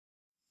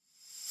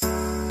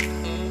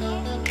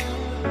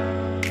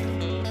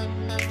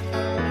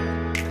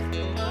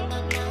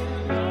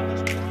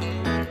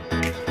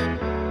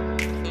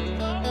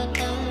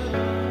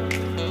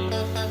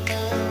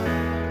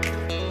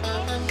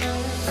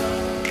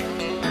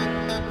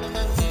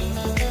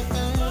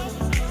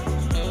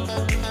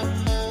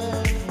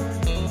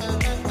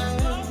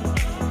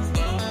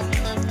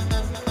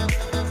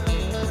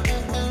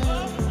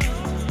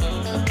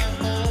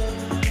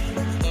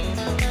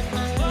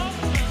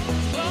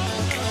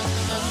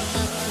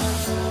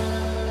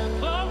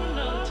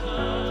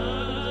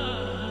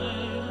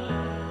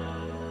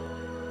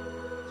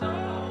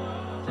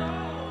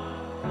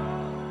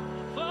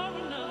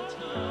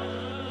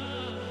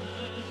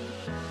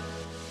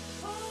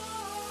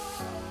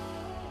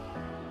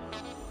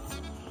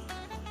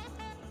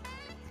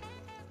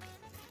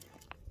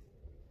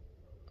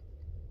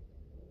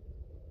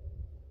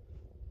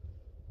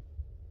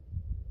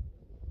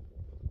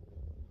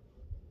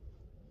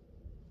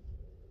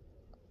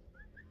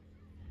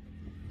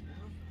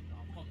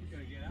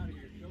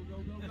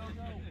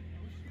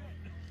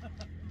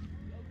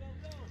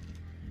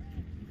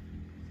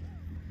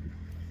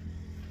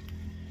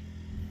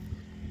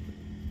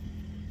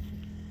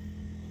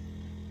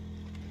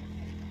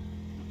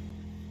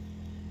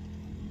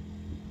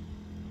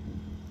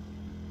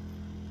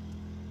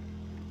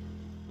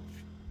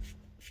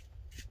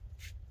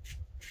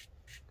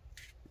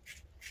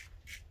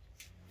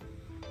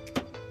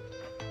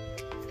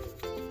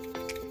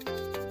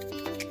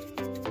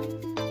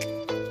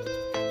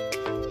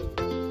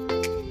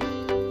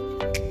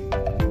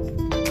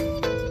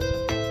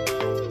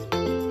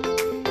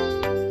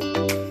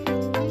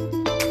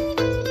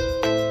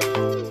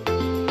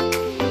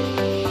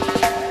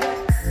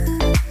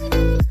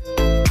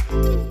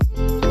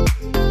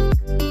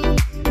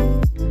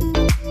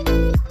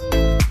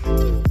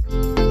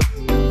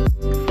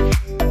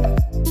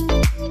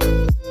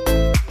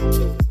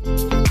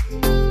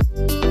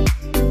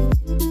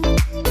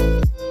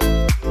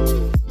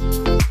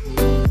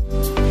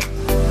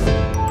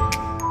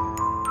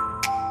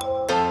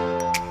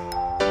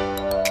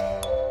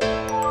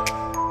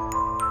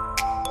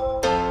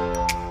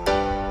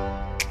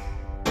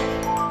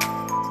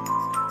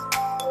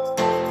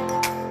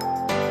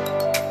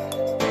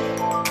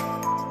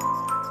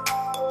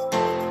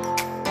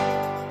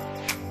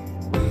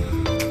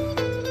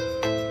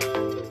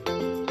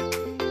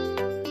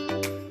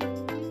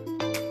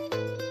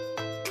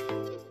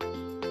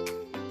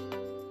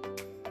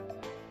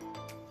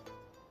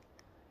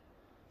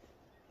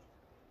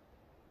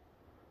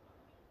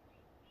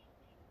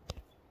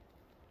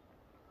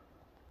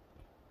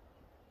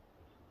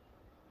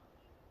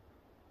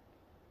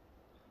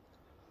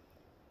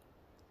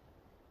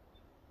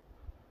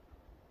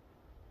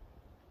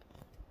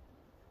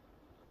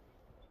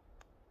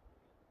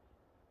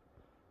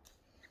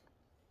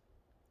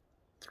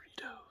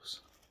does.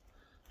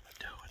 A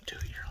doe and 2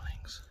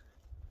 yearlings.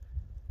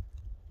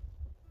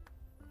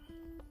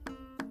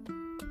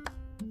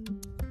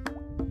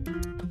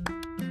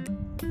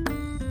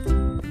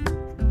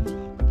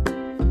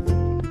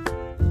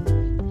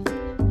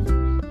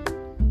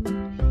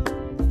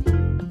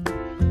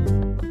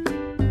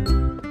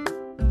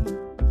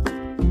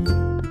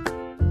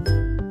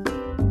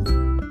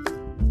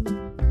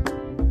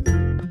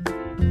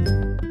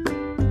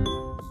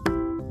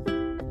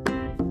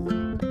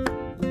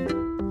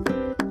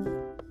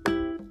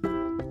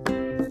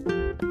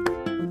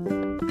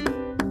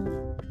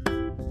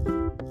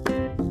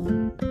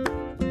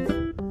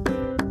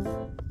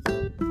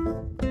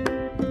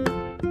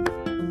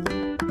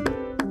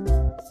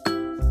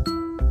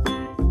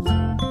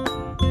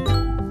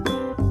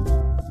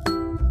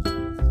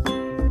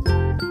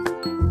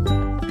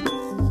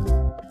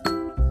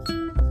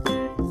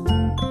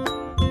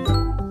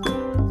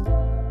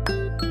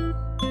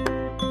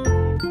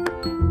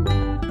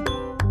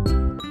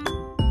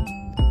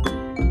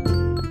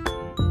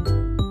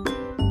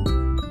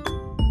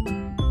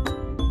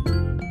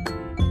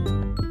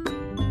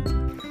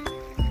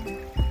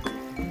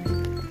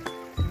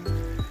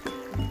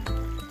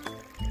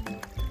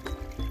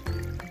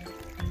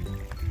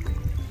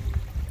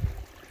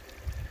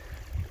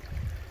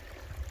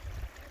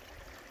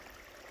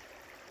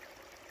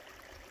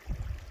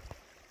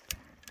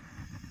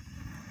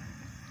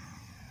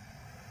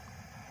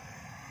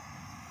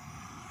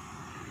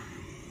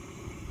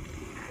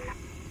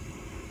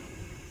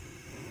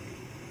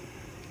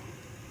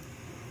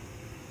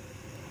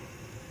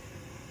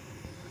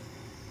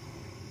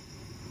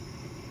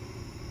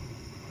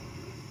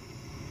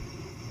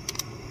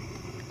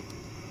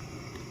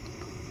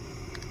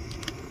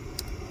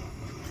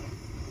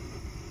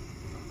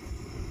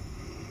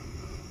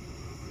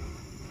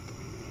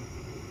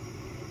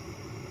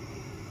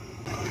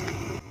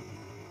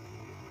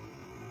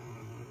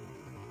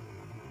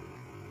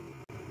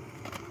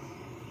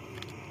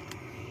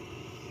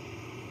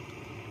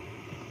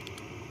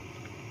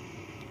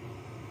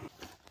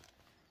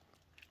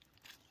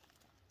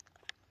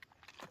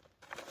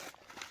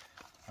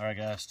 Alright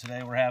guys,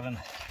 today we're having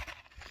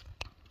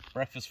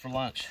breakfast for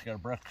lunch. Got a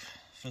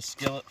breakfast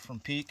skillet from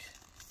Peak.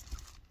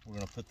 We're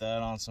going to put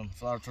that on some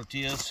flour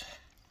tortillas,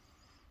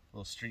 a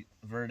little Street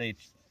Verde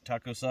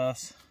taco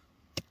sauce.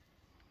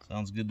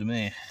 Sounds good to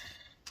me.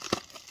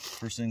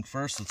 First thing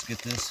first, let's get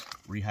this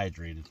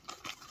rehydrated.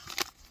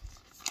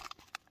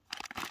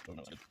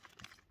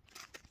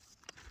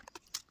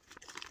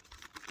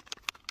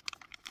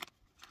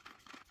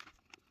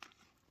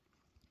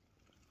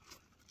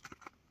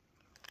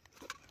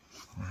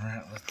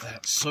 Alright, let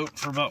that soak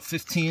for about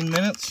 15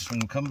 minutes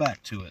and we'll come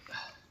back to it.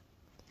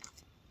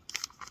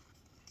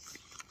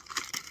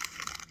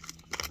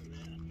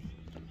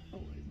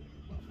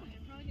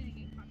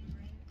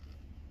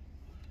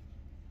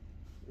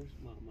 There's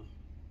Mama.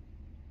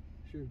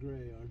 Sure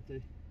gray, aren't they?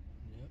 Yep,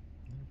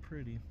 they're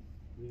pretty.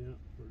 Yeah,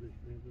 pretty.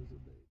 There's a baby.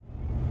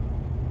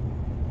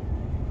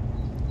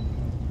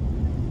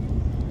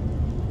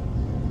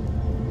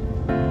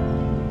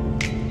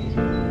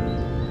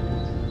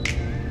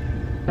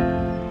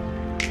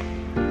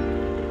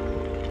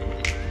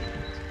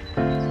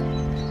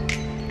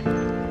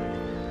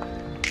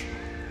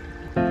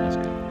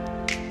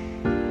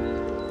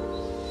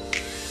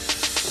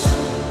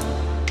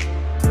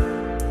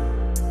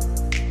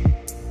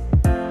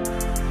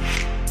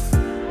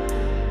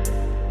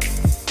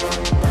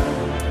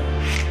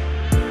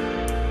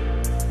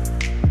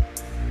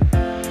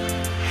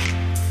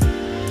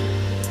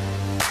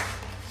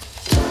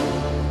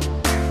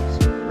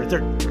 There,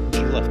 to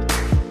your left,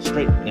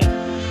 straight, yeah.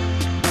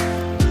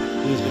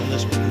 He's going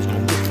this way, he's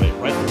going this way,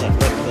 right to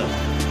left, right to left.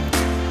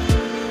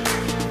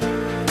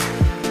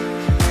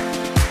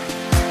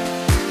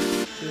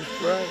 Just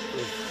right,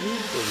 but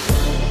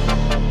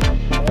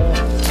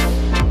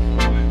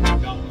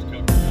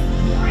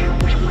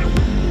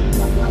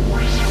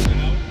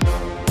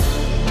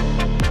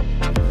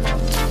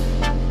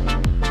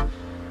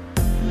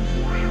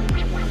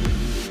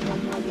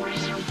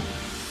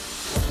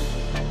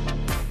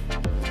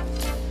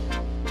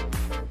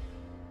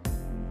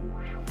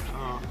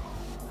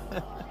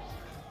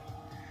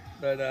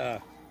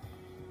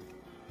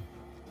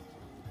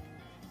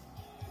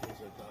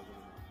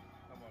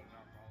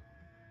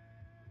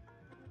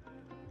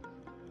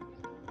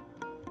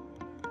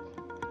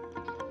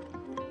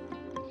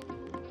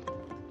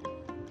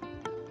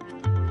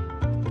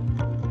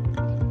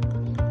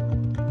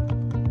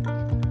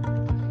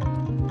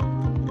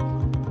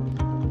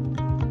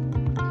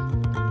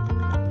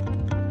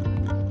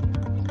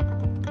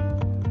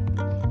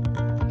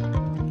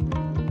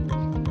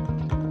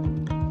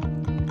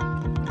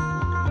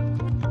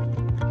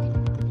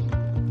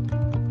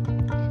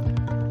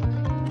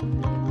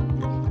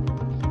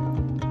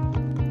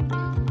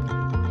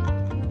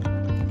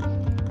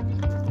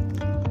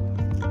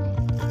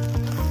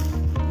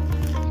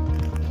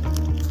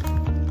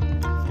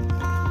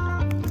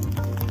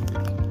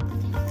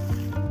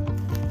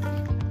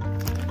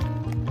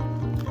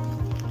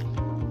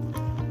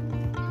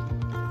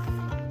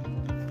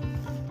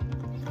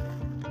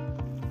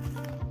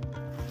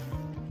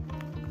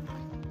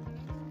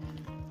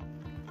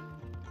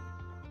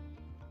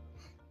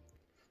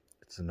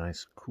It's a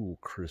nice, cool,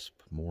 crisp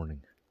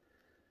morning.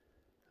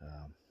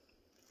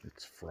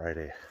 It's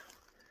Friday.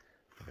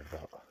 I got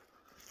about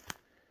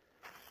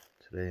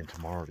today and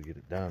tomorrow to get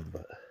it done,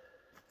 but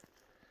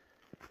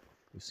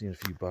we've seen a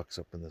few bucks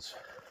up in this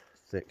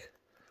thick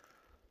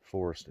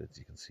forest, as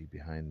you can see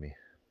behind me.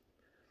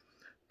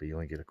 But you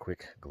only get a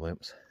quick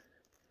glimpse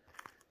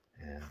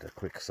and a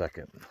quick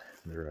second.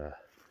 They're,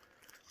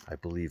 I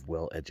believe,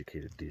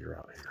 well-educated deer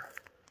out here.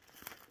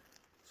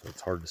 So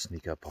it's hard to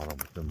sneak up on them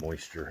with the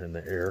moisture in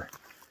the air.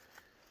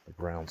 The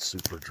ground's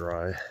super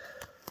dry.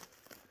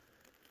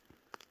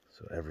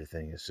 So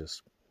everything is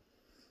just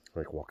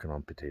like walking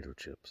on potato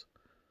chips.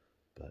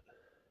 But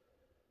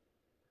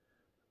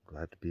I'm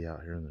glad to be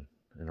out here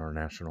in our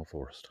national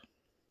forest.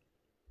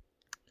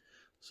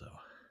 So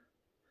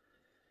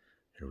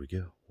here we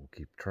go. We'll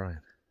keep trying.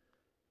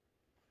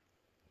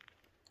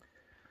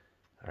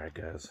 Alright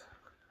guys,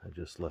 I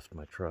just left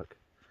my truck.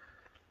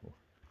 We're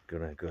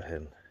gonna go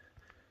ahead and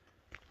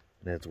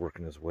Ned's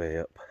working his way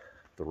up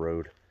the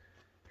road.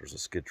 There's a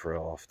skid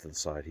trail off to the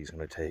side he's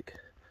gonna take.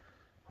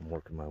 I'm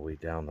working my way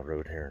down the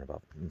road here in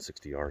about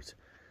 60 yards.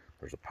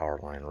 There's a power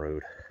line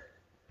road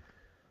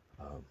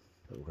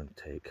that we're going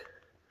to take.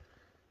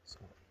 So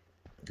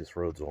this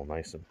road's all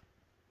nice and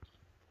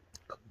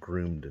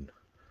groomed and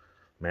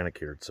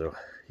manicured, so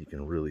you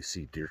can really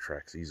see deer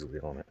tracks easily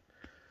on it.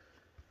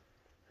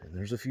 And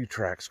there's a few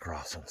tracks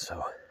crossing,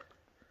 so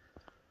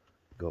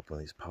go up on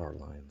these power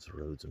lines,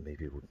 roads, and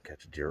maybe we can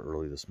catch a deer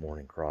early this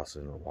morning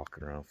crossing or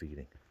walking around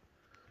feeding.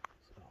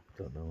 So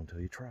don't know until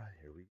you try.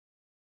 Here we go.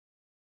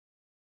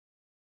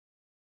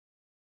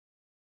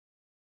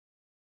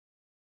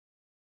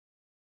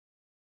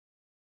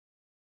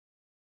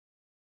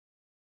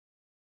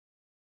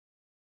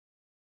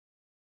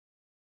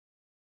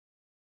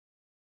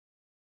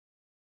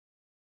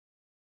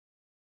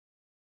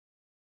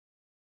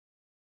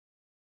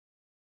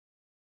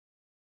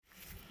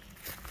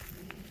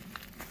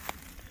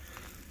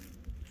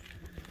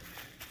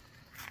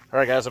 All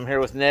right, guys, I'm here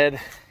with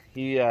Ned.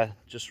 He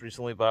just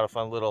recently bought a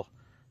fun little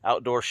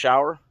outdoor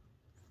shower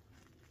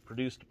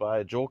produced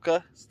by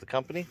Jolka. It's the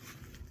company.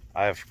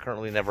 I've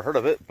currently never heard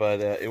of it, but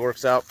it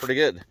works out pretty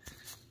good.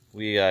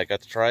 We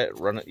got to try it,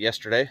 run it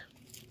yesterday.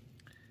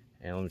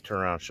 And let me turn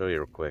around and show you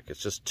real quick.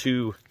 It's just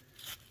two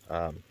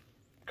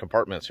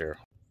compartments here.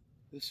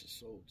 This is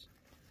sold.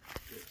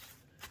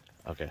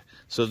 Okay,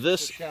 so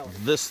this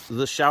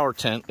shower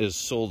tent is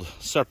sold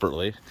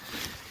separately.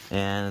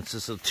 And it's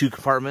just two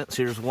compartments.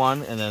 Here's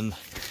one, and then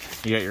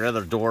you got your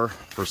other door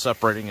for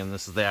separating, and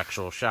this is the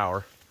actual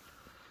shower.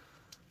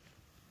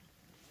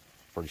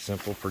 Pretty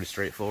simple, pretty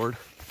straightforward.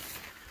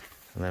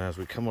 And then as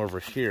we come over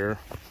here,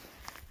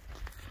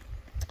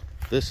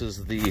 this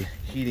is the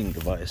heating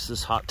device,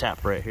 this hot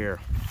tap right here.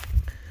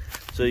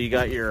 So you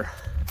got your,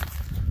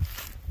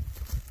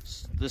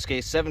 in this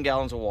case, 7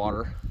 gallons of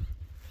water,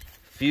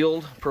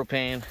 field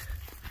propane,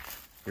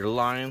 your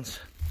lines,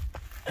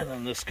 and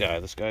then this guy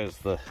is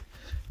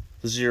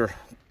this is your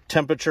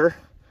temperature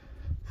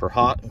for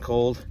hot and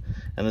cold,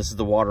 and this is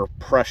the water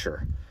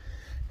pressure.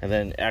 And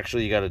then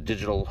actually you got a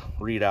digital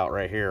readout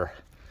right here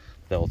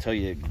that will tell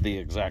you the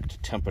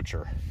exact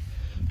temperature.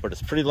 But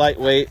it's pretty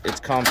lightweight, it's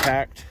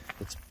compact,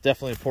 it's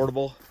definitely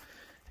portable,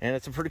 and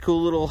it's a pretty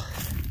cool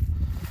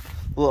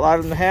little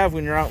item to have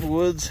when you're out in the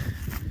woods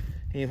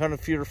and you've hunted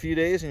for a few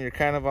days and you're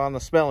kind of on the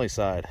smelly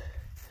side.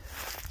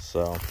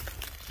 So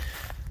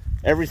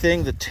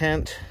everything, the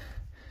tent,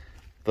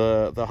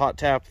 the hot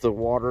tap, the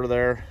water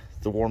there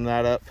to warm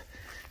that up,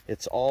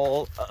 it's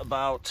all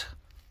about,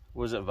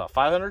 was it about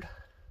 500,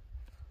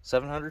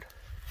 700?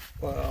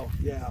 Well,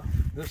 yeah,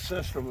 this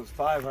system was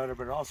 500,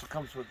 but it also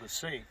comes with the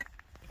sink.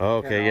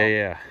 Okay, you know?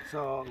 Yeah.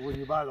 So when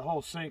you buy the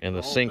whole sink, and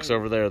the sink's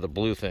over there, the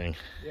blue thing.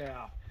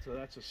 Yeah, so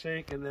that's a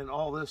sink, and then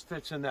all this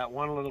fits in that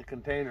one little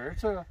container.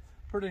 It's a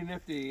pretty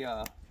nifty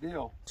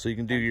deal. So you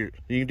can do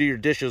your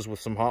dishes with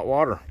some hot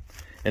water,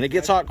 and it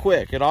gets hot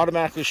quick. It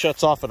automatically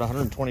shuts off at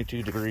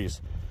 122 degrees,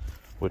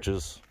 which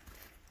is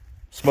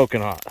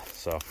smoking hot.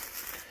 So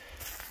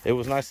it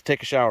was nice to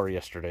take a shower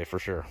yesterday for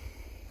sure.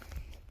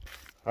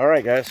 All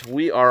right, guys,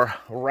 we are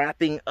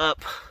wrapping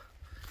up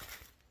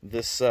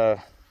this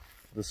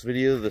this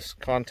video, this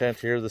content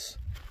here, this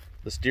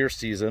deer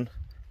season.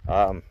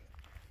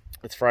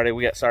 It's Friday,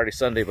 we got Saturday,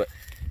 Sunday, but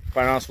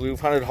quite honestly, we've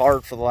hunted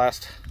hard for the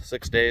last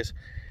 6 days.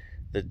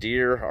 The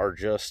deer are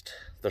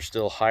they're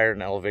still higher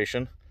in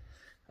elevation.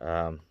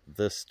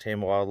 This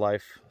Tehama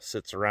Wildlife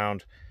sits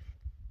around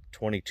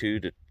 22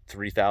 to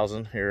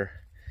 3,000 here,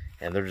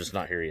 and they're just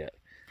not here yet.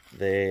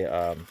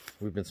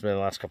 We've been spending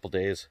the last couple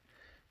days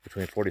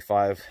between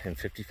 45 and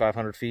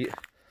 5,500 feet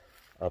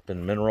up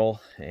in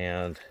Mineral,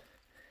 and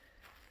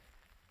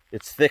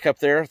it's thick up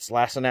there. It's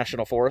Lhasa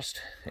National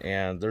Forest,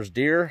 and there's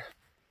deer,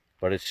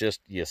 but it's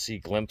just, you see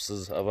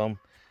glimpses of them.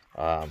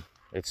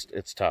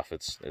 It's tough.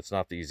 It's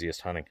not the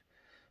easiest hunting,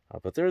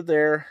 but they're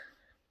there.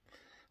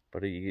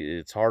 But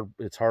it's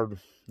hard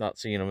not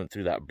seeing them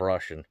through that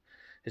brush, and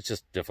it's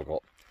just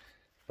difficult.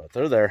 But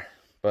they're there.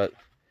 But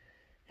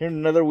here in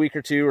another week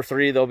or two or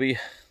three, they'll be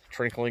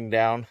trickling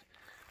down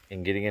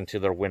and getting into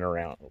their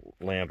winter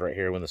land right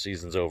here when the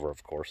season's over,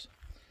 of course.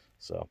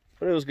 So,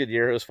 but it was a good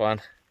year. It was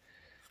fun.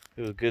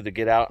 It was good to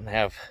get out and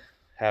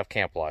have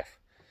camp life.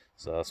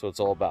 So that's what it's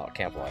all about,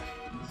 camp life.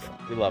 So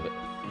we love it.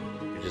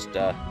 We just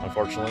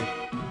unfortunately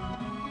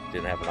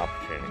didn't have an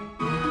opportunity.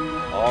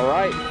 All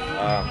right,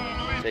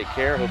 take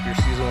care. Hope your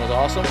season was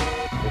awesome.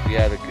 Hope you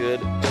had a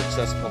good,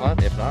 successful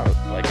hunt. If not,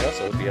 like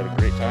us, I hope you had a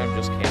great time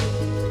just camping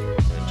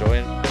and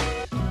enjoying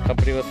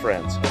company with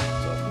friends.